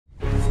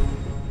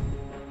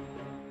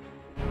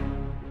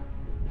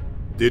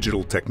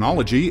Digital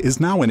technology is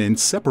now an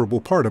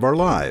inseparable part of our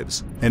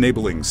lives,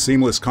 enabling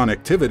seamless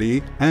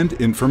connectivity and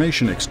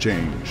information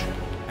exchange.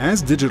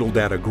 As digital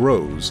data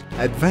grows,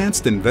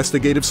 advanced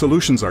investigative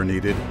solutions are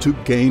needed to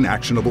gain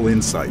actionable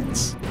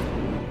insights.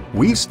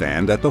 We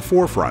stand at the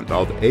forefront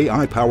of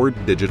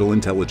AI-powered digital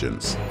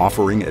intelligence,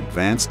 offering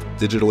advanced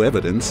digital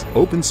evidence,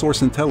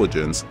 open-source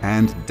intelligence,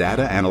 and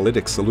data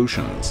analytics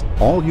solutions,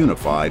 all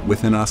unified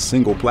within a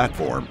single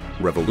platform,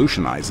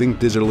 revolutionizing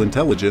digital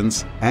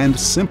intelligence and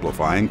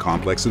simplifying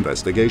complex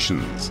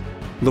investigations.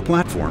 The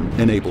platform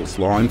enables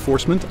law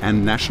enforcement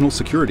and national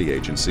security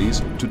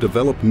agencies to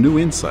develop new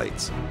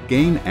insights,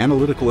 gain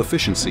analytical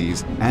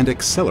efficiencies, and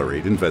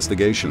accelerate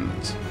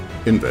investigations.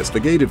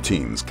 Investigative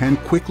teams can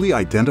quickly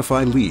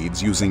identify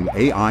leads using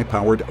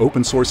AI-powered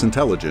open-source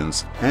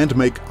intelligence and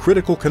make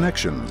critical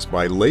connections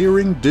by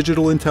layering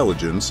digital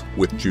intelligence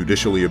with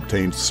judicially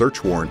obtained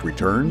search warrant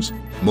returns,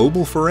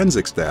 mobile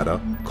forensics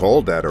data,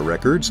 call data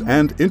records,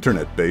 and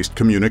internet-based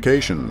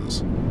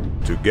communications.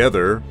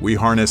 Together, we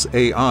harness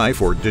AI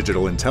for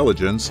digital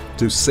intelligence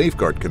to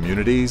safeguard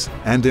communities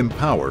and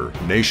empower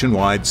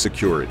nationwide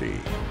security.